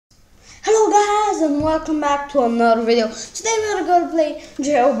and welcome back to another video. Today we are gonna play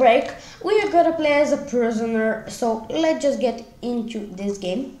Jailbreak. We are gonna play as a prisoner, so let's just get into this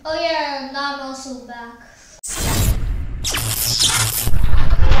game. Oh yeah, and I'm also back.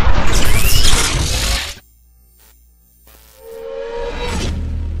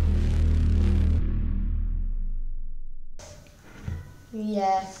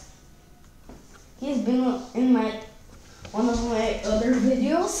 Yeah, he's been in one of my other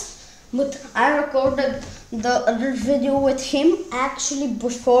videos, but I recorded the other video with him actually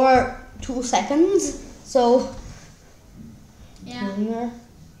before 2 seconds. So Yeah.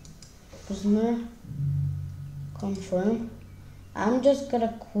 prisoner, confirm. I'm just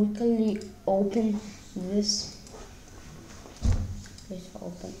gonna quickly open this. Please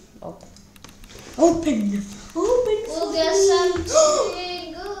open. We'll get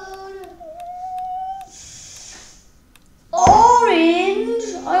something good. Orange.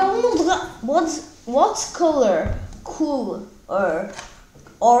 I almost got what's color? Cool or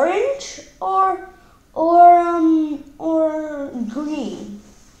orange or green?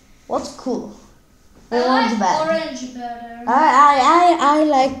 What's cool? I like bad? orange better. I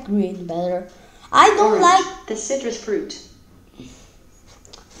like green better. I don't Orange, like the citrus fruit.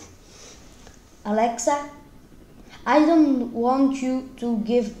 Alexa. I don't want you to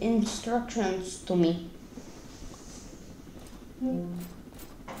give instructions to me.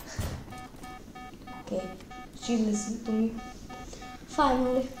 Okay, she listened to me.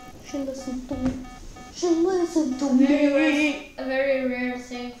 Finally, she listened to me. She listened to me. A very rare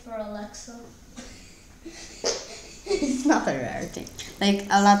thing for Alexa. It's not a rare thing. Like,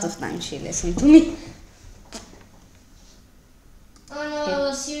 a lot of times she listened to me. Oh no, Okay. I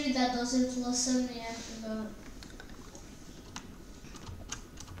was Siri that doesn't listen. Yeah, I forgot.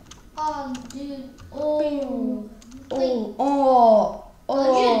 Oh, dude. Oh.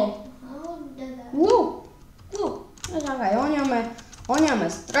 How did that? Woo! Čakaj, on je me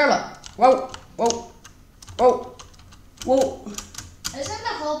strela. Wow. Isn't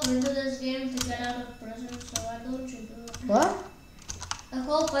the whole point of this game to get out of prison, so why don't you do it? What? The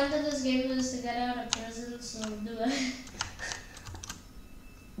whole point of this game is to get out of prison, so do it.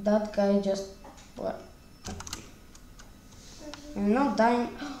 That guy just... What? I'm not dying.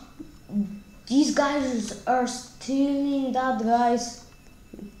 These guys are stealing that guy's...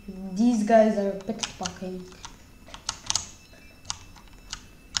 These guys are pickpocketing.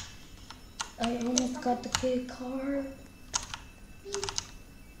 I almost got the key card.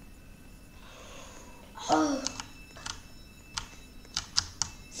 Oh.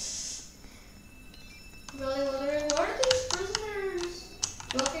 Really wondering, why are these prisoners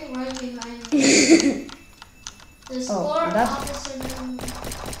walking right behind me? There's Oh, 4 that- officers.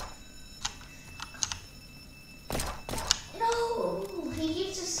 No, he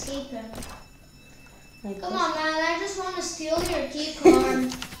keeps escaping. Come on, man! I just want to steal your key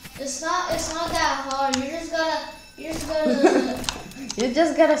card. It's not that hard. You just gotta. You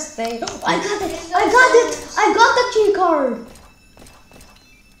just gotta stay. Oh, I got the key card.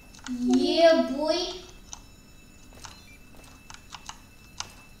 Yeah, boy.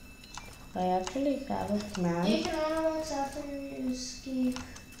 I actually have it now. You can unlock after you escape,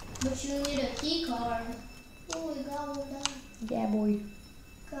 but you need a key card. Oh, we got one down. Yeah, boy.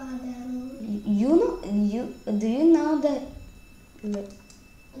 God damn. Do you know that? Look,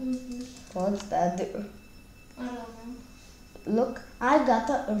 Mm-hmm. what's that do? I don't know. Look, I got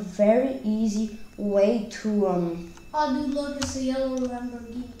a very easy way to Oh, dude, look, it's a yellow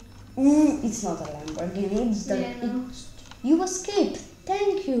Lamborghini. It's not a Lamborghini. It's the. Yeah, no. You escaped.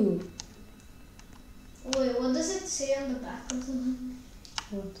 Thank you. Wait, what does it say on the back of the one?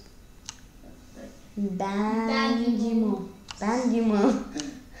 What? Bandimo. Bandimo.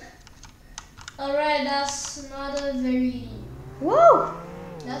 Alright, that's not a very. Whoa!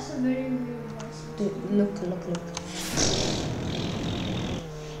 That's a very weird voice. Dude, look.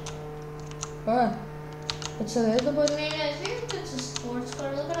 What? It's a little I bit. mean, I think it's a sports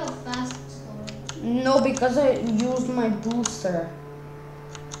car. Look at how fast it's going. No, because I used my booster.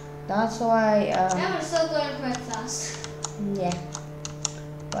 That's why. Yeah, but it's still going quite fast. Yeah.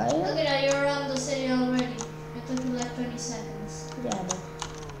 But Look at that, you're around the city already. It took you like 20 seconds. yeah,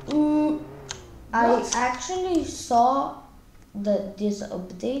 but I actually saw this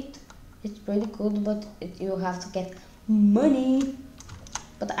update. It's pretty good, but you have to get money.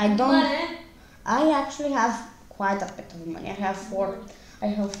 But I don't. Money? I actually have quite a bit of money. I have 4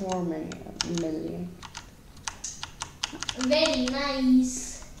 million. Very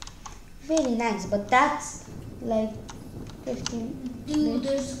nice. Very nice, but that's like 15. Dude,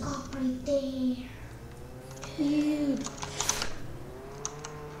 there's a cop right there. Dude.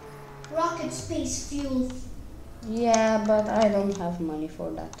 rocket space fuel. Yeah, but I don't have money for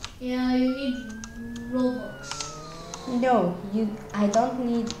that. Yeah, you need Robux. No, I don't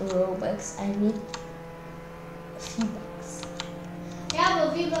need Robux. I need V-Bucks. Yeah,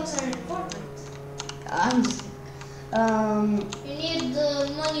 but V-Bucks are important. I'm just, You need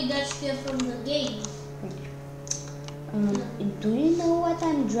the money that you get from the game. do you know what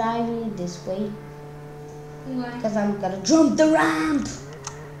I'm driving this way? Why? Because I'm gonna jump the ramp.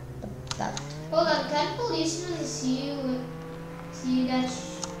 That. Hold on, can policemen see you? See that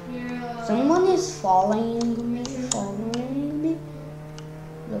you're. Someone is following me.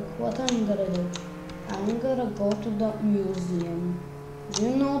 Look what I'm gonna do. I'm gonna go to the museum. Do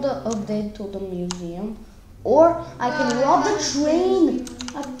you know the update to the museum? Or I can rob the train.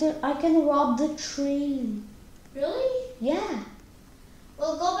 I can rob the train. Really? Yeah.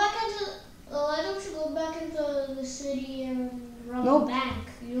 Well, go back into. Why don't you go back into the city and rob Nope. a bank?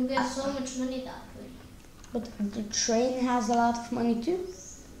 You'll get so much money that way. But the train has a lot of money too.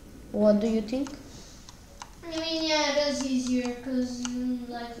 What do you think? I mean, yeah, it is easier because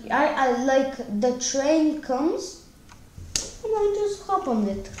like. I like the train comes and I just hop on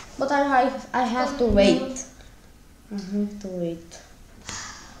it. But I have to wait. I have to wait.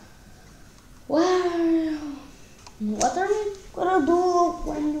 Well, what are we gonna do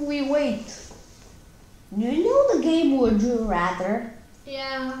when we wait? Do you know the game Would You Rather?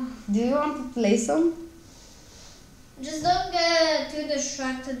 Yeah. Do you want to play some? Just don't get too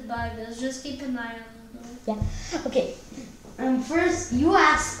distracted by this. Just keep an eye on them. Yeah. Okay. First, you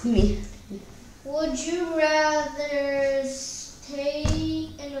ask me. Would you rather stay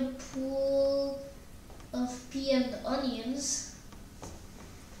in a pool of pea and onions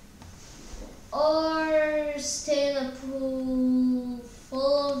or stay in a pool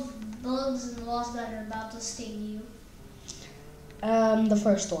full of bugs and wasps that are about to sting you? The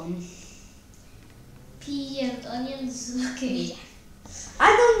first one. Pea and onions? Okay. I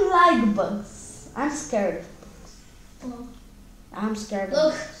don't like bugs. I'm scared. Oh. I'm scared.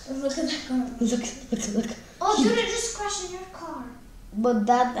 Look at that car. Look. Oh, dude, it just crashed in your car. But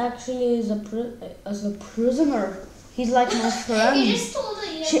that actually is a prisoner. He's like my friend. You just stole the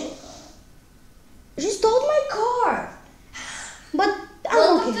yellow car. She stole my car. But I'm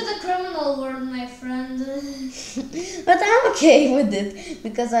Welcome okay. to the criminal world, my friend. But I'm okay with it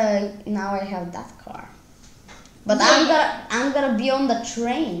because now I have that car. But Yeah. I'm gonna be on the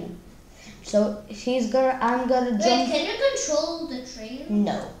train. So I'm gonna Wait, jump. can you control the train?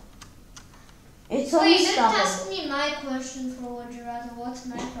 No. It's Wait, you didn't unstoppable. ask me my question for Would You Rather. What's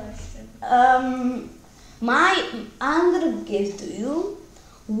my question? I'm gonna give to you.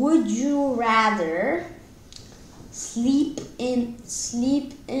 Would you rather sleep in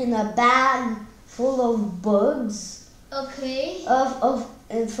a bag full of bugs Okay.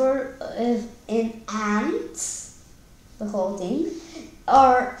 in ants, the whole thing,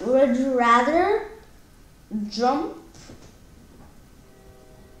 or would you rather jump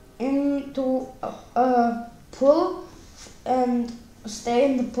into a pool and stay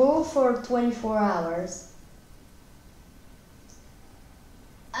in the pool for 24 hours?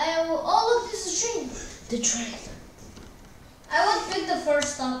 Oh, look, this is a train. The train. I would pick the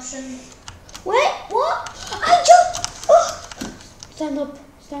first option. Wait, what? I jumped! Oh. Stand up.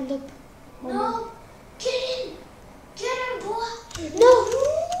 Mama. No, get in. Get in, boy. No!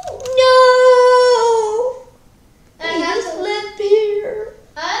 I have Just to live here.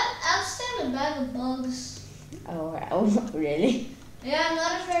 I'll stay in a bag of bugs. Oh, wow. Really? Yeah, I'm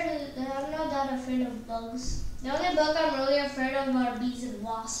not that afraid of bugs. The only bug I'm really afraid of are bees and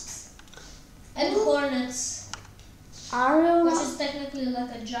wasps. And hornets. Are you? Which is technically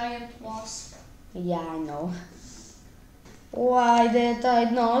like a giant wasp. Yeah, I know. Why did I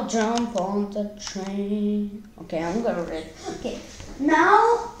not jump on the train? Okay, I'm gonna read. Okay,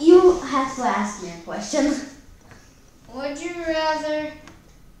 now you have to ask me a question. Would you rather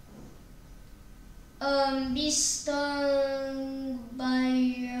be stung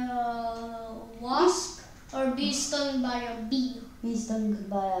by a wasp or be stung by a bee? Be stung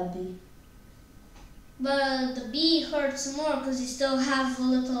by a bee. But the bee hurts more because you still have a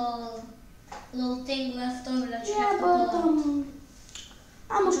little thing left over that you have to pull out.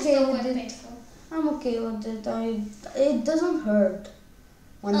 I'm Which is okay still with quite it. painful. I'm okay with it. It doesn't hurt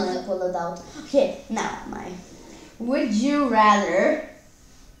when I Okay. pull it out. Okay, now would you rather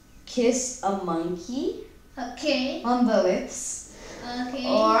kiss a monkey Okay. on the lips Okay.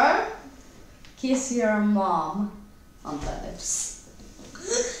 or kiss your mom on the lips?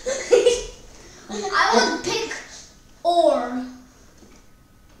 I would pick or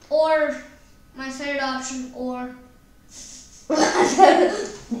my third option or.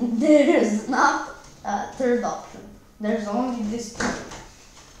 The There is not a third option. There's only this two.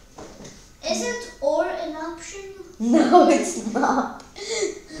 Isn't or an option? No, it's not.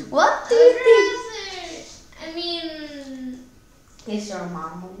 What do you think? I mean, Kiss your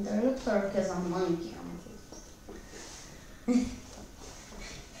mom on the lips or kiss a monkey on the lips?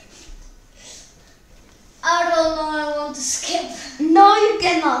 I don't know. I want to skip. No, you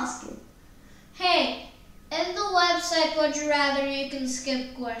cannot skip. Hey, in the website Would You Rather, you can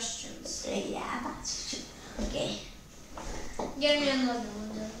skip questions. Yeah, that's true. Okay. Give me another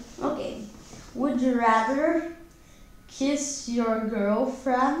one then. Okay. Would you rather kiss your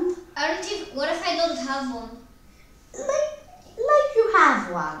girlfriend? What if I don't have one? Like you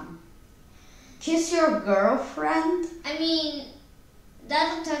have one. Kiss your girlfriend? I mean,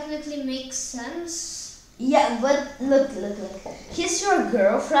 that would technically make sense. Yeah, but look. Kiss your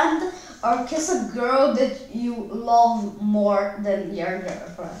girlfriend or kiss a girl that you love more than your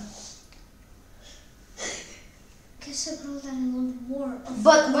girlfriend. Kiss a girl that I love more.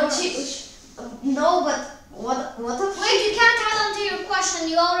 But what what if Wait, you can't add on to your question.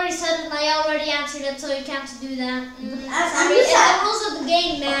 You already said it and I already answered it, so you can't do that. It's the rules of the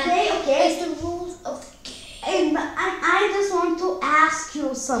game, man. Okay. It's the rules of the game. I just want to ask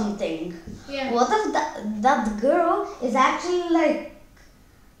you something. Yeah. What if that girl is actually like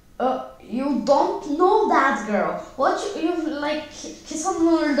you don't know that girl? What you like kiss her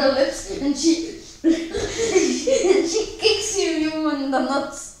on the lips and she and she kicks you in the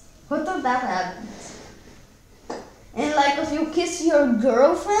nuts? What if that happens? And like if you kiss your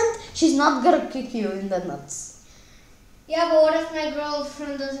girlfriend, she's not gonna kick you in the nuts. Yeah, but what if my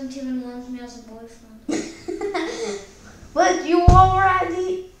girlfriend doesn't even want me as a boyfriend? But you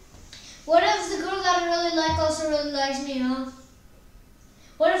already. What if the girl that I really like also really likes me, huh?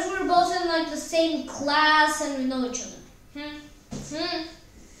 What if we're both in like the same class and we know each other?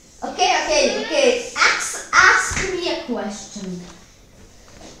 Okay. Ask me a question.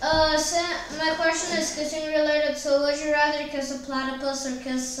 So my question is kissing related. So would you rather kiss a platypus or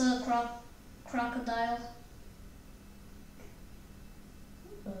kiss a crocodile?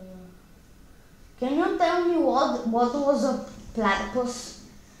 Can you tell me what was a platypus?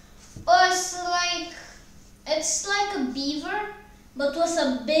 Oh, it's like a beaver, but with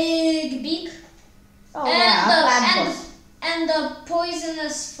a big beak. Oh yeah, a platypus. And a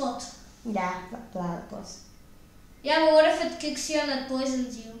poisonous foot. Yeah, a platypus. Yeah, but what if it kicks you and it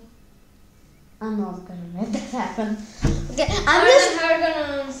poisons you? I'm not gonna let that happen. Okay,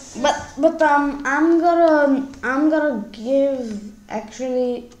 I'm gonna give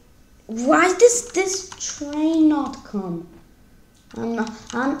actually. Why does this train not come?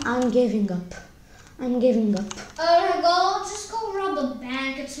 I'm giving up. Just go rob a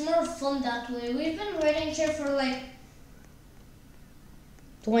bank. It's more fun that way. We've been waiting here for like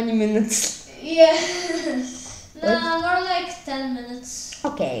 20 minutes. Yeah. No, more like 10 minutes.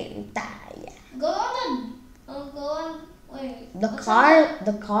 Okay, yeah. Go on. Wait. The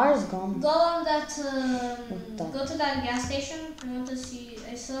car is gone. Go on that. Go to that gas station. I want to see.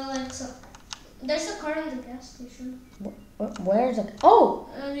 I saw like some. There's a car in the gas station. Where's it? Oh!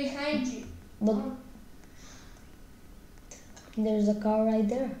 Behind you. But there's a car right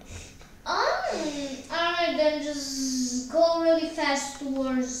there. Alright, then just go really fast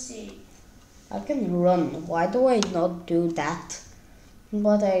towards the city. I can run. Why do I not do that?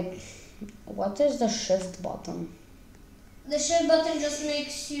 What is the shift button? The shift button just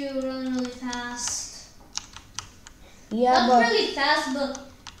makes you run really fast. Yeah, Not really fast,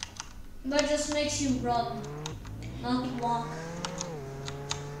 but just makes you run, not walk.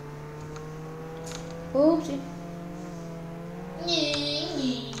 Oopsie.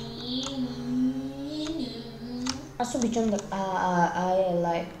 Also, I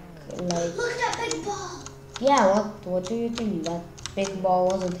like. Look at that big ball. Yeah, what do you think? That big ball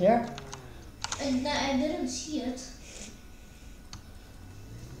wasn't here? I didn't see it.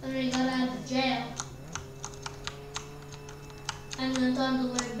 And I got out of jail. And went on the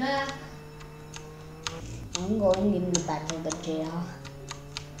way back. I'm going in the back of the jail.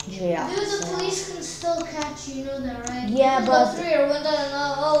 Dude, the police can still catch you, you know that, right? Yeah, but go through your window and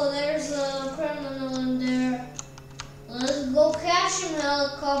oh, there's a criminal in there. Let's go catch him,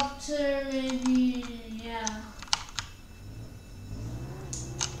 helicopter, maybe, yeah.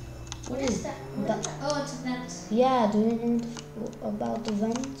 What is that? Oh, it's a vent. Yeah, do you know about the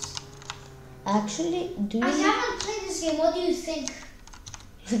vents? Actually, I haven't played this game. What do you think?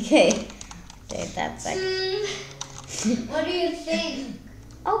 Okay, that's like. What do you think?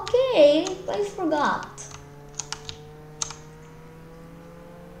 Okay, I forgot.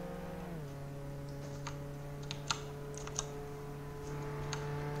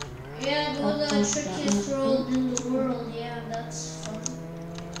 Yeah, go the trickiest road in the world. Yeah, that's fun.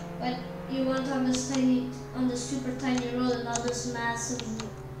 But you want on this tiny, on the super tiny road, and not this massive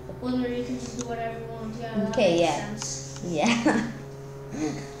one where you can just do whatever you want. Yeah, that makes sense. Yeah.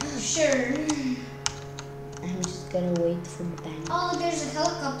 Sure. I'm just gonna wait for the bank. Oh, there's a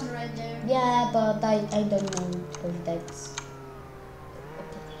helicopter right there. Yeah, but I don't know if that's a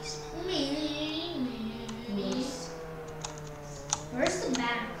policeman. Yes. Where's the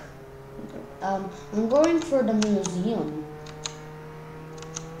bank? I'm going for the museum.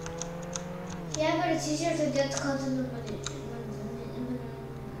 Yeah, but it's easier to get caught in the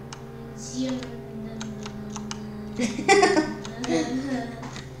museum.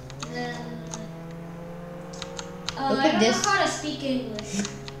 Look I at don't this. know how to speak English.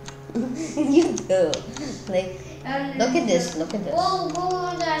 You do. Like, look at this. Look at this. Whoa, go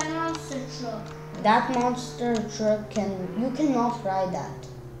on that monster truck. That monster truck you cannot ride that.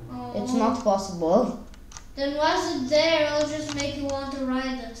 Oh. It's not possible. Then why is it there? It'll just make you want to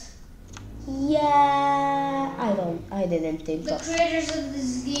ride it. Yeah, I didn't think The so. creators of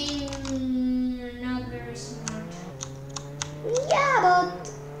this game are not very smart. Yeah, but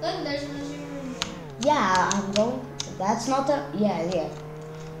Look, there's a museum. yeah, I'm going. That's not a Hold on,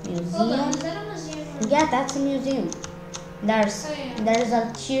 museum. is that a museum? Yeah, that's a museum. There's Oh, yeah. there's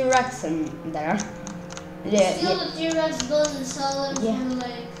a T-Rex in there. Yeah, Steal the T-Rex bones and sell them Yeah. for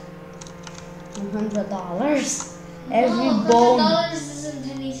like $100. Every no, bone $100 isn't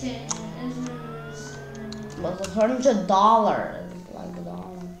anything. was $100. Like a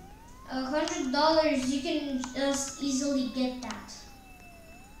dollar. $100, you can just easily get that.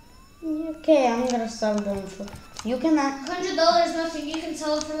 Okay, I'm gonna sell them for. You can. $100 nothing. You can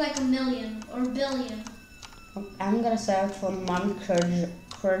sell it for like $1 million or $1 billion. I'm gonna sell it for $1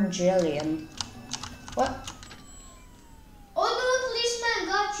 quadrillion. What? Oh no, policeman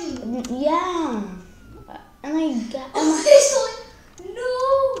got you. Yeah. And I got. Oh, he's like, no.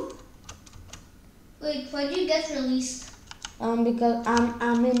 Wait, why did you get released? Because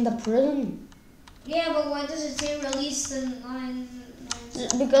I'm in the prison. Yeah, but why does it say released in line?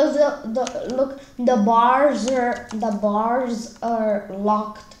 Because the bars are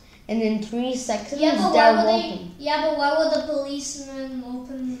locked, and in 3 seconds Yeah, but they're why would open. Yeah, but why would the policeman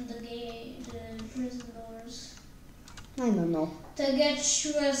open the prison doors? I don't know. To get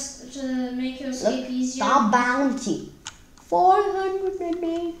you to make your escape easier. Top bounty,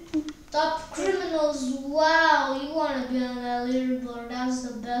 480. Top criminals. Wow, you want to be on that leaderboard? That's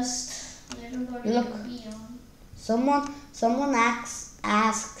the best leaderboard you can be on. Someone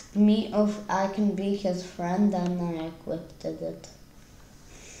asked me if I can be his friend, and I accepted it.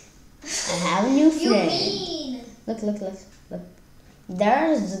 I have a new friend. You mean? Look.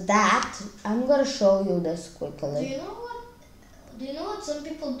 There's that. I'm gonna show you this Do quickly. you know what some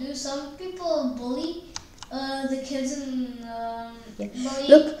people do? Some people bully the kids in bully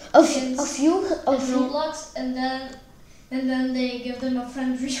Look, a kids few in Roblox, and then they give them a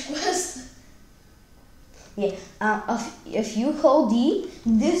friend request. Yeah. If you hold E,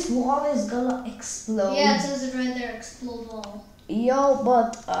 this wall is gonna explode. Yeah, it says it right there, explode wall. Yo,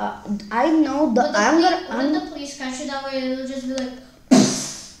 but I know the When the police catch you that way, it'll just be like,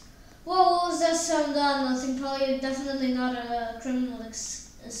 whoa, what was that sound on? Nothing, probably, definitely not a criminal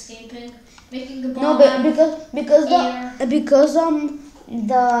escaping, making a bomb. No, but because air.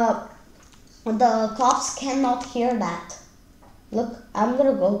 the cops cannot hear that. Look, I'm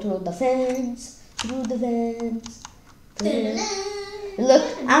gonna go through the fence. Look,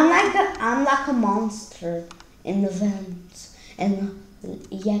 I'm like a monster in the vents and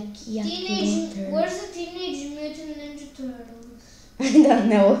yucky. Where's the Teenage Mutant Ninja Turtles? I don't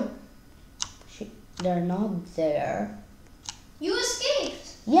know. They're not there. You escaped.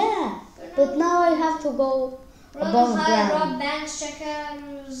 Yeah, but now I have to go above Run, ground. rob banks, check out.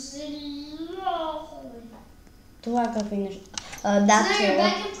 Do I can finish? So That's now you're it.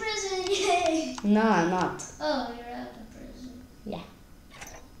 back in prison. Yay! No, I'm not. Oh, you're out of prison. Yeah.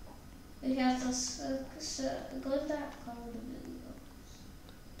 We have to go back on the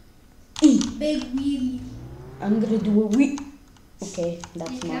video. Big wheelie. I'm gonna do a wheel. Okay,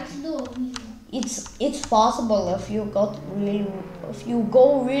 that's You not. have to do a wheelie. It's possible if you go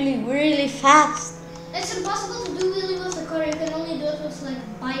really fast. It's impossible to do wheelie with a car. You can only do it with like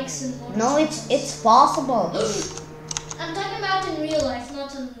bikes and motorcycles. No, it's possible. I'm talking about in real life,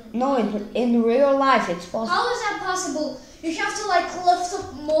 not in. No, in real life it's possible. How is that possible? You have to like lift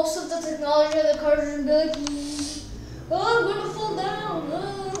up most of the technology of the car and be like, oh, I'm gonna fall down.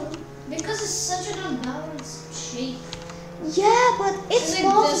 Oh. Because it's such an unbalanced shape. Yeah, but it's like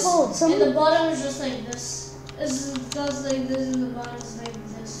possible. This. And the bottom is just like this. It does like this, and the bottom is like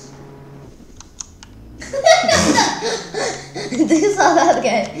this. Do you saw that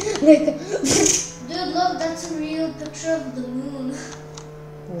guy? Like, Dude, look, that's a real picture of the moon.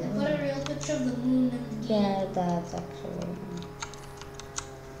 They put a real picture of the moon in the game. yeah, that's actually.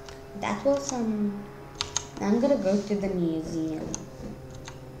 That was I'm gonna go to the museum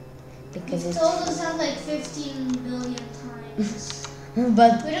because You've it's. told us that like 15 billion times.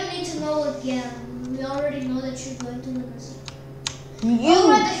 But We don't need to know again. We already know that you're going to the museum. you,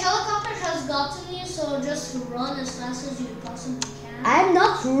 Alright, the helicopter has gotten you, so just run as fast as you possibly can. I'm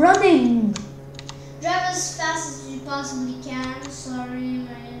not running. Drive as fast as you possibly can. Sorry,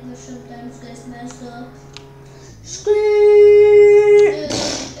 my English sometimes gets messed up. Scream.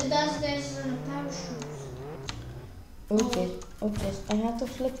 Dude, that's guys in a parachute. Okay, okay. I have to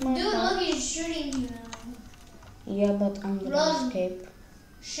flip my. Dude, car. look, he's shooting you now. Yeah, but I'm gonna Run. escape.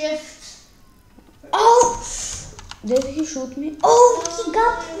 Shift. Oh! Did he shoot me? Oh, he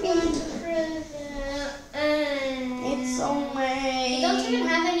got I'm me. going to prison. It's so much. We don't even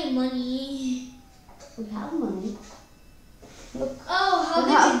have any money. We have money. Look, Oh, how we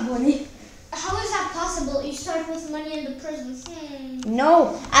did have you? money. How is that possible? You start with money in the prison.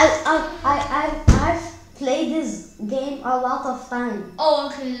 No, I've played this game a lot of time. Oh,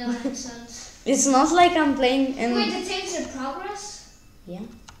 okay, that makes sense. It's not like I'm playing in. Wait, it takes your progress? Yeah.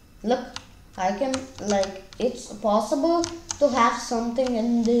 Look, I can like it's possible to have something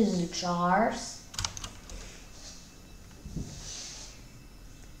in these jars.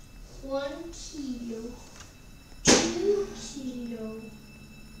 1 kilo. 2 kilo.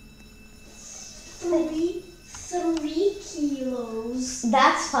 3 kilos.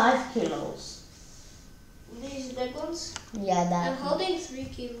 That's 5 kilos. These big ones? Yeah, I'm that. holding 3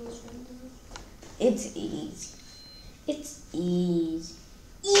 kilos right now. It's easy. It's easy.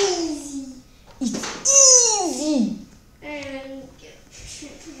 Easy. It's easy. And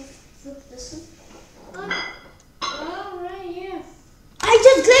flip this one. Oh, right here. I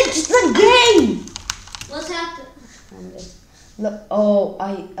just glitched the game. What's happened? Look, oh,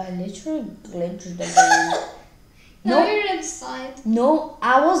 I literally glitched the game. Now No, you're inside. no,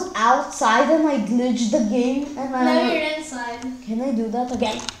 I was outside and I glitched the game and Now I. you're inside. Can I do that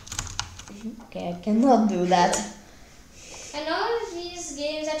again? Okay, I cannot do that. I know these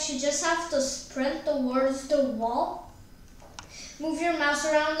games that you just have to sprint towards the wall, move your mouse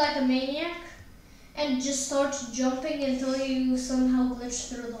around like a maniac, and just start jumping until you somehow glitch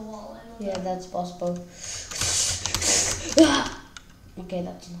through the wall. I know Yeah, that. that's possible. Okay,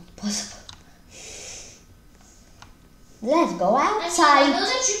 that's not possible. Let's go I outside. know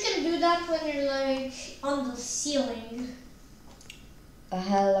that you can do that when you're like on the ceiling. A Like you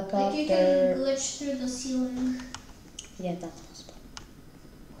can helicopter. glitch through the ceiling. Yeah, that's possible.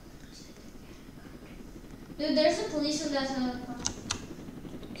 Dude, there's a police in that helicopter.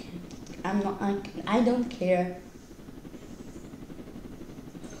 Okay. I'm not. I don't care.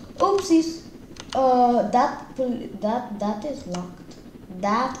 Oopsies. That is locked.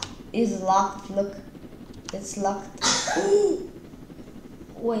 That is locked. Look, it's locked.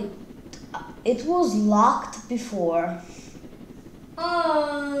 Wait, it was locked before,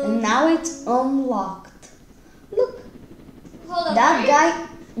 and now it's unlocked. Look, Hold on. that guy.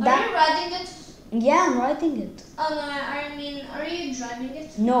 Are you riding it? Yeah, I'm writing it. Oh no, I mean, are you driving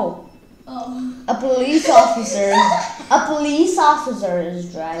it? No, Oh. a police officer. A police officer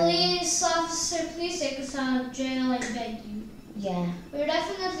is driving. Police officer, please take us out of jail, I beg you. Yeah. We're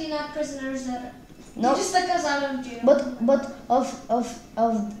definitely not prisoners that No. you just took us out of jail. But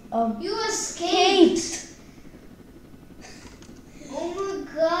You escaped. Oh my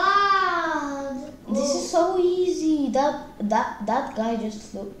god. This is so easy. That guy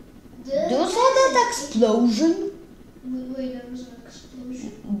just look. This Do you saw that is- explosion? Wait, there was an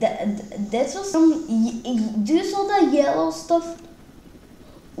explosion. That was some. Do you saw that yellow stuff?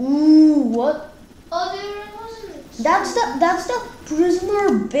 Ooh, what? Oh, there wasn't. That's the prisoner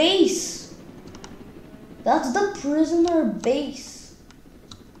base. That's the prisoner base.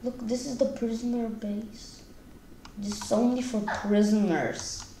 Look, this is the prisoner base. This is only for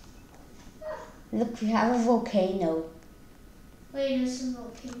prisoners. Look, we have a volcano. Wait, this is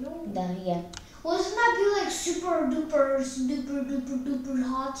volcano? Yeah. Wasn't that be like super duper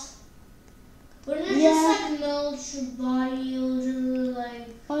hot? Wouldn't it Yeah. just like melt your body? It'll just like.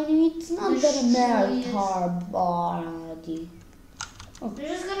 I mean, it's not gonna melt Destroy it. our body. You're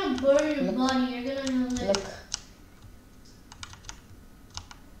just gonna burn your Look. body. You're gonna have like. Look.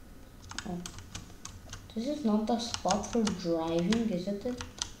 Oh. This is not the spot for driving, isn't it?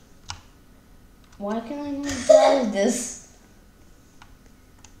 Why can I not drive this?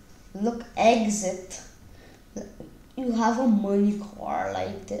 Look, exit. You have a money car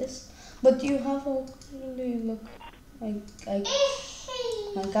like this, but you have a look. I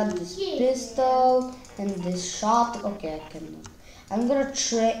got this pistol and this shot. Okay, I cannot. I'm gonna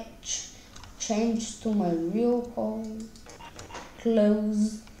change to my real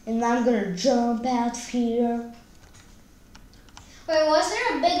clothes, and I'm gonna jump out here. Wait, was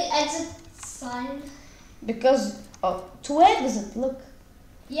there a big exit sign? Because to exit, look.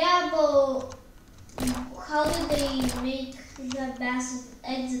 Yeah, but how did they make that massive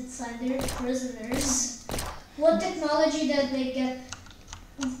exit sign? They're prisoners. What technology did they get?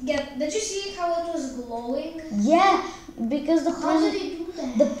 Did you see how it was glowing? Yeah, because How did they do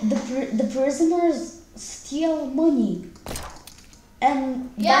that? the prisoners steal money,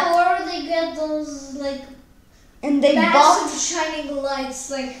 and Yeah, where would they get those like and they massive bought. shining lights?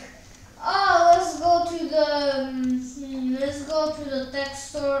 Like, oh, let's go to the tech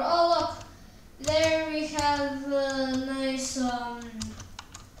store. Oh, look, there we have a nice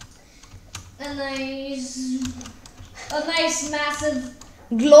massive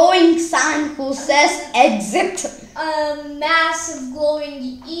Glowing sign who says exit. massive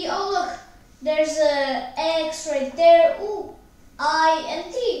glowing E. Oh, look, there's a X right there. Ooh, I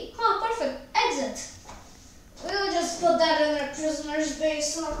and T. Huh, perfect. Exit. We'll just put that in our prisoner's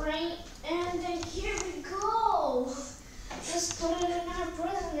base, alright? And then here we go. Just put it in our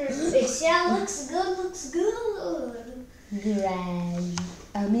prisoner's base. Yeah, looks good, looks good. Garage.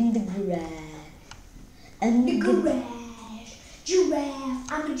 I'm in the garage. I'm The garage.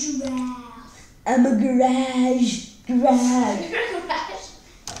 Giraffe. I'm a giraffe. I'm a garage. Garage.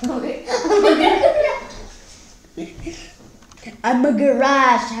 I'm a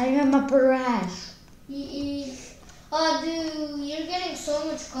garage. I am a garage. Oh, dude, you're getting so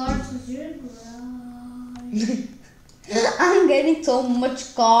much cars with your garage. I'm getting so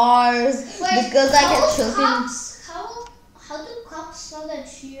much cars because I get children. How do cops know that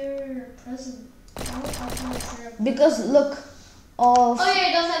you're present? How do cops know that you're Because look, Oh yeah,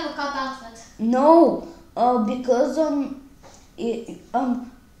 you don't have a cop outfit. no, because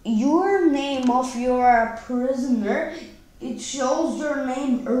your name of your prisoner, it shows your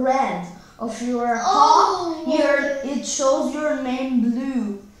name red. Of your cop, it shows your name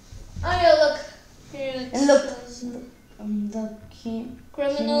blue. Oh yeah, look. Here it And look, says the king.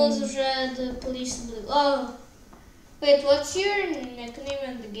 criminals red, police blue. Oh, wait, what's your nickname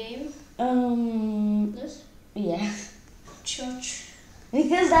in the game? This? Yeah. Church.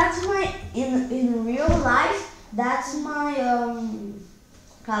 Because that's my in real life. That's my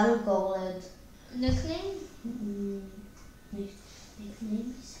how do you call it? Nickname?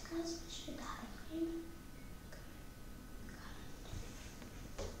 Nickname is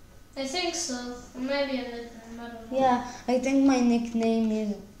I think so. Or maybe a nickname. I don't know. Yeah, I think my nickname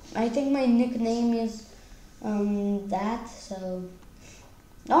is that. So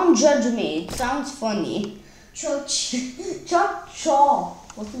don't judge me. It sounds funny. Church. Cha.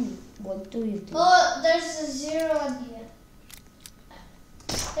 What do you think? Oh, there's a 0 at the end.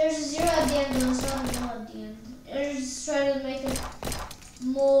 There's a 0 at the end, but it's not a 0 at the end. They're just trying to make it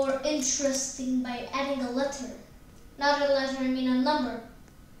more interesting by adding a letter. Not a letter, I mean a number.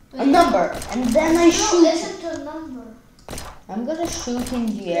 A number, and then I shoot. No, it isn't a number. I'm gonna shoot in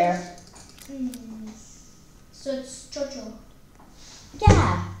the air. So it's Chocho.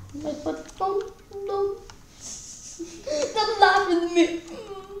 Yeah, but don't laugh at me.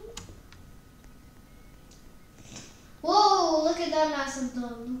 Whoa, look at that massive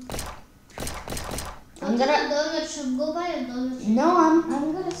donut. I'm gonna donut shop. Go buy a donut shop. No,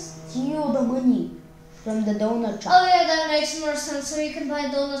 I'm gonna steal the money from the donut shop. Oh yeah, that makes more sense. So you can buy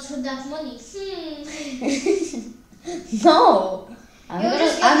donuts with that money. No, I'm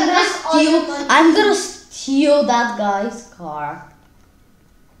gonna steal that guy's car.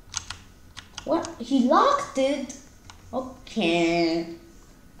 What? He locked it. Okay.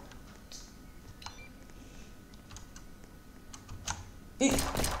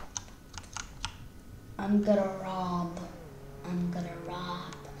 I'm gonna rob.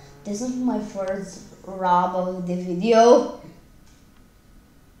 This is my first rob of the video.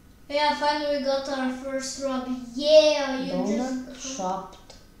 Yeah, finally we got our first rob. Yeah, you Donut just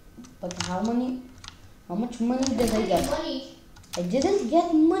shopped. But how much money did I get? Money. I didn't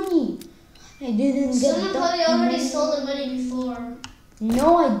get money. I didn't get Somebody already stole the money before.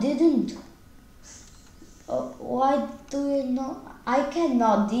 No, I didn't. Why do you know? I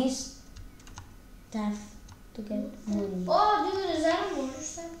cannot these stuff to get money. Oh, dude, is that a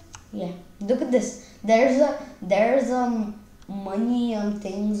motorcycle? Yeah, look at this. There's money on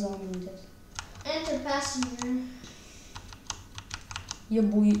things on this. Enter passenger. Yeah,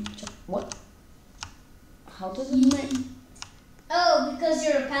 boy. What? How does it make? Oh, because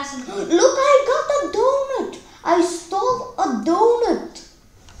you're a passenger. Look, I got a donut. I stole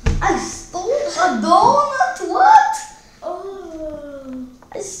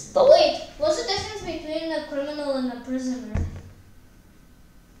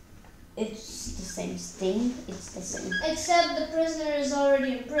it's the same thing. It's the same. Except the prisoner is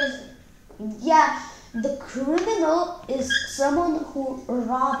already in prison. Yeah, the criminal is someone who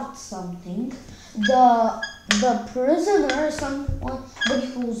robbed something. The prisoner is someone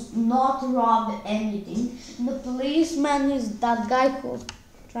who's not robbed anything. And the policeman is that guy who's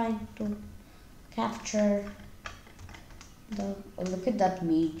trying to capture the. Oh, look at that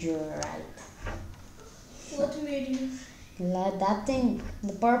meteorite. What medium? Like that thing,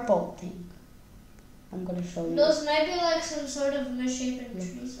 the purple thing. I'm gonna show you. Those might be like some sort of misshapen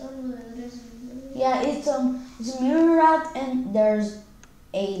trees. Oh, it is. Yeah, it's a meteorite and there's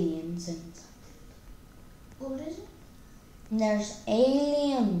aliens in it. What is it? There's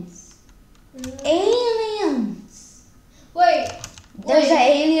aliens. Aliens! Wait. There's an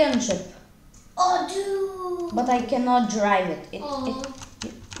alien ship. Oh, dude. But I cannot drive it. You Oh,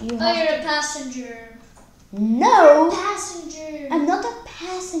 have you're a passenger. No! Passenger. I'm not a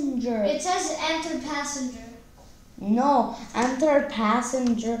passenger. It says enter passenger. No, enter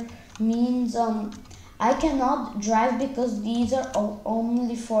passenger means I cannot drive because these are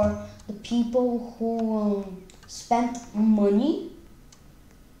only for the people who spent money.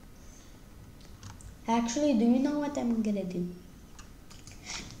 Actually, do you know what I'm gonna do?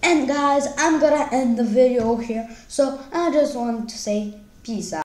 And guys, I'm gonna end the video here. So I just want to say peace out.